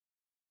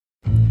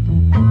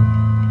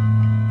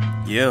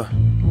Yeah.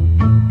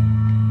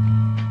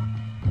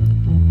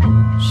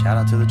 Shout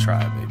out to the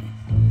tribe, baby.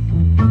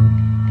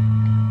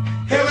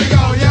 Here we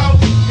go, yo.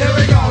 Here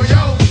we go,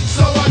 yo.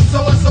 So what's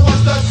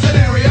the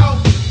scenario?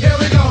 Here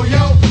we go,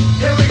 yo.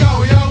 Here we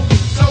go, yo.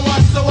 So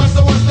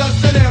what's the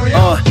scenario?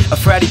 A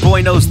fratty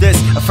boy knows this,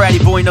 a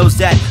fratty boy knows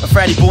that, a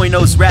fratty boy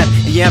knows rap.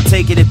 And yeah, I'm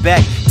taking it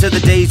back to the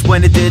days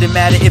when it didn't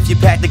matter if you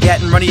packed the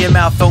gat and running your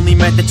mouth only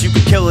meant that you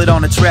could kill it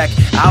on a track.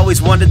 I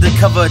always wanted to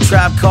cover a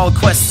Tribe Called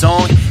Quest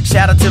song.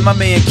 Shout out to my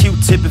man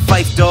Q-Tip and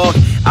Grif5th, dog.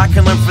 I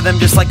can learn from them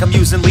just like I'm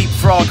using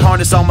leapfrog.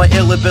 Harness all my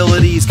ill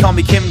abilities, call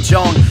me Kim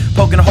Jong.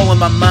 Poking a hole in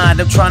my mind,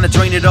 I'm trying to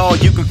drain it all.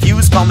 You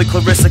confused? Call me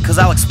Clarissa, cause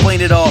I'll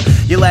explain it all.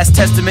 Your last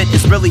testament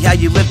is really how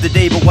you live the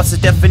day. But what's the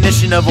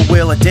definition of a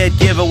will? A dead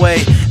giveaway.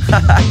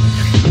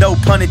 No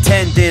pun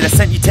intended. I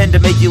sent you 10 to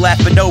make you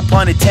laugh, but no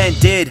pun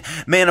intended.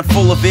 Man, I'm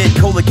full of it,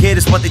 cooler kid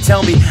is what they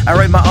tell me. I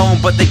write my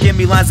own, but they give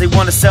me lines they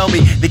wanna sell me.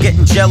 They're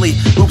getting jelly,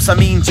 oops I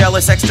mean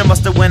jealous. Extra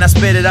mustard when I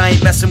spit it, I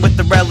ain't messing with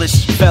the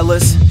relish.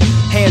 Fellas,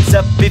 hands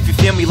up if you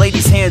feel me,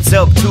 ladies hands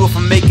up too. If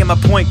I'm making my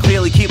point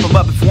clearly, keep them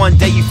up if one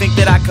day you think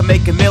that I can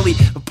make a milli.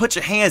 But put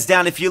your hands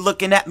down if you're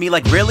looking at me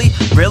like really?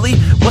 Really?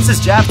 What's this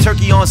job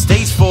turkey on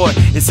stage for?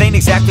 This ain't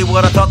exactly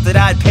what I thought that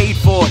I'd paid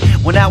for.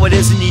 Well now it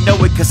is and you know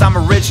it cause I'm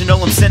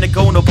original, I'm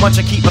cynical. No punch,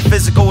 I keep my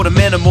physical to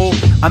minimal.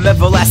 I'm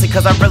everlasting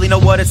cause I really know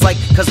what it's like.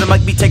 Cause it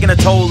might be taking a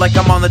toll like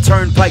I'm on the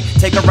turnpike.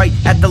 Take a right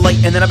at the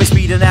light and then I'll be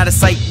speeding out of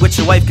sight with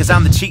your wife cause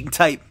I'm the cheating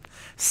type.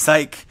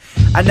 Psych.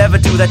 I never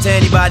do that to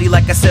anybody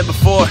like I said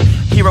before.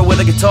 Hero with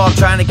a guitar, I'm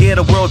trying to get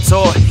a world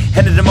tour.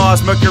 Headed to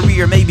Mars, Mercury,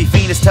 or maybe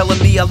Venus. Telling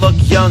me I look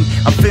young,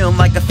 I'm feeling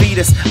like a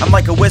fetus. I'm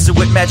like a wizard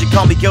with magic,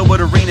 call me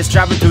Gilbert Arenas.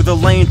 Driving through the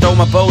lane, throw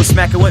my bow,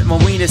 smacking with my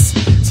weenus.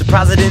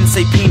 Surprised I didn't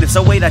say penis,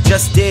 oh wait I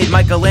just did.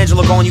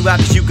 Michelangelo calling you out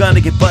cause you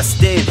gonna get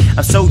busted.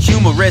 I'm so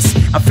humorous,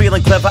 I'm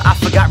feeling clever. I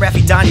forgot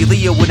Raffy, Donnie,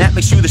 Leo, when that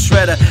makes you the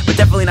shredder. But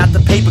definitely not the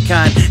paper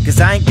kind,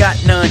 cause I ain't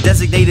got none.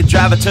 Designated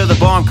driver to the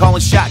bar, I'm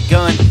calling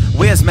shotgun.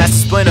 Where's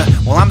Master Splinter?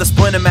 Well I'm the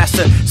Splinter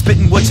Master.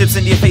 Spitting wood chips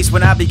into your face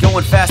when I be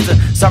going faster.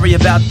 Sorry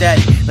about that,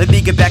 let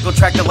me get back on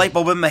track. The light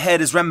bulb in my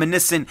head is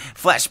reminiscent.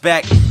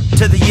 Flashback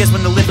to the years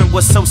when the living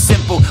was so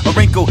simple. A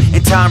wrinkle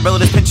in time,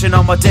 relatives pinching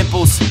on my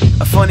dimples.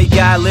 A funny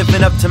guy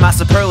living up to my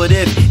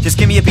superlative. Just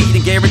give me a beat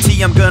and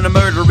guarantee I'm gonna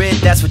murder it.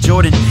 That's for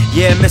Jordan,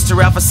 yeah,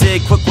 Mr. Alpha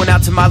Sig. Quick one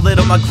out to my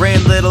little, my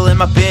grand little, and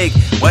my big.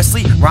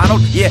 Wesley,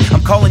 Ronald, yeah,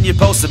 I'm calling you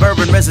both.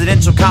 Suburban,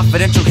 residential,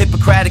 confidential,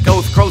 Hippocratic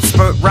oath, growth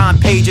spurt, rhyme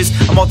pages.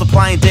 I'm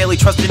multiplying daily,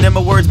 trusting in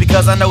my words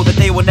because I know that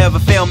they will never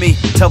fail me.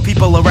 Tell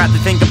people a rap they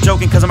think I'm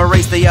joking cause I'm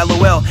erased the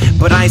LOL.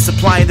 But I ain't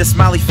supplying the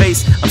smiley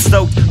face. I'm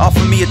stoked,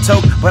 offer me a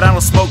toke, but I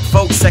don't smoke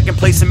folks. Second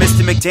place in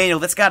Mr. McDaniel,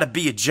 that's gotta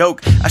be a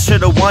joke. I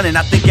should've won and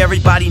I think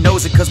everybody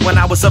knows it. Cause when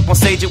I was up on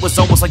stage it was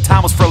almost like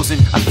time was frozen.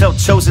 I felt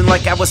chosen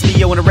like I was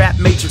Neo in a rap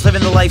matrix.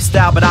 Living the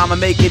lifestyle but I'ma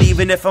make it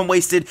even if I'm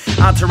wasted.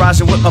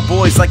 Entouraging with my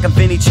boys like I'm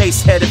Vinny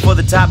Chase. Headed for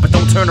the top but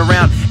don't turn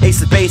around.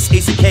 Ace of base,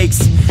 ace of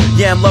cakes.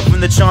 Yeah, I'm loving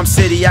the Charm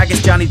City. I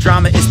guess Johnny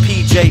Drama is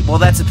PJ, well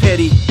that's a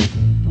pity.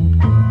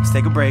 Let's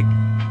take a break.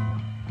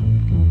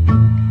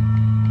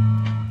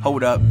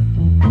 Hold up.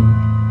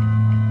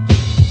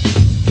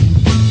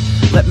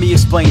 Let me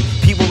explain.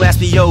 People ask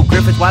me, yo,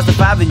 Grif5th, why's the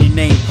 5 in your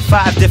name?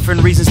 5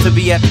 different reasons to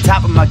be at the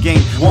top of my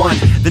game. 1,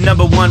 the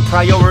 #1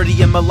 priority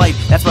in my life.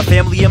 That's my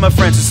family and my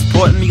friends who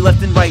supporting me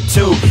left and right.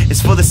 2,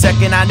 is for the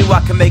second I knew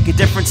I could make a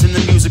difference in the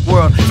music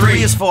world.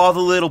 3 is for all the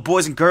little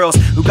boys and girls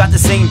who got the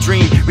same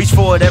dream. Reach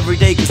for it every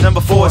day cause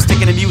 4 is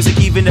sticking to music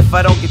even if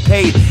I don't get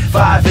paid.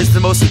 5 is the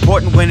most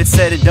important when it's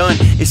said and done.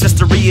 It's just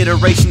a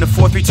reiteration of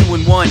 4, 3, 2,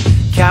 and 1.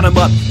 Count 'em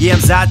up, yeah I'm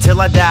Zod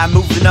till I die.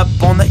 Moving up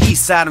on the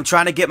east side, I'm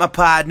trying to get my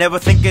pie. Never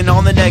thinking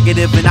on the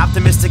negative, an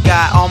optimistic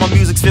guy. All my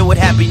music's filled with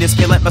happiness,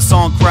 can't let my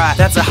song cry.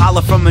 That's a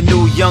holler from a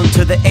new young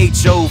to the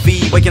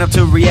HOV. Waking up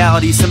to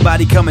reality,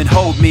 somebody come and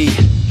hold me.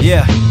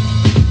 Yeah.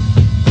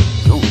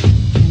 Ooh.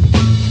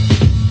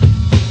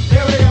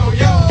 Here we go,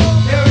 yo.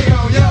 Here we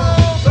go, yo.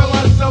 So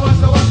what's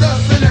the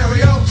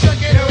scenario? Check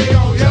it. Here we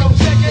go, yo.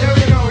 Check it. Here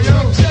we go, yo.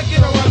 Check it.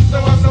 So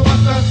what's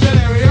the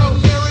scenario?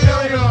 Here we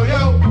go,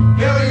 yo.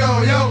 Here we go,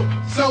 yo.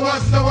 So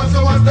what's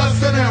the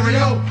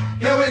scenario?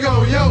 Here we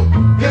go, yo.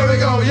 Here we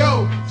go,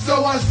 yo.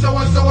 So what's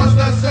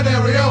the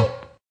scenario?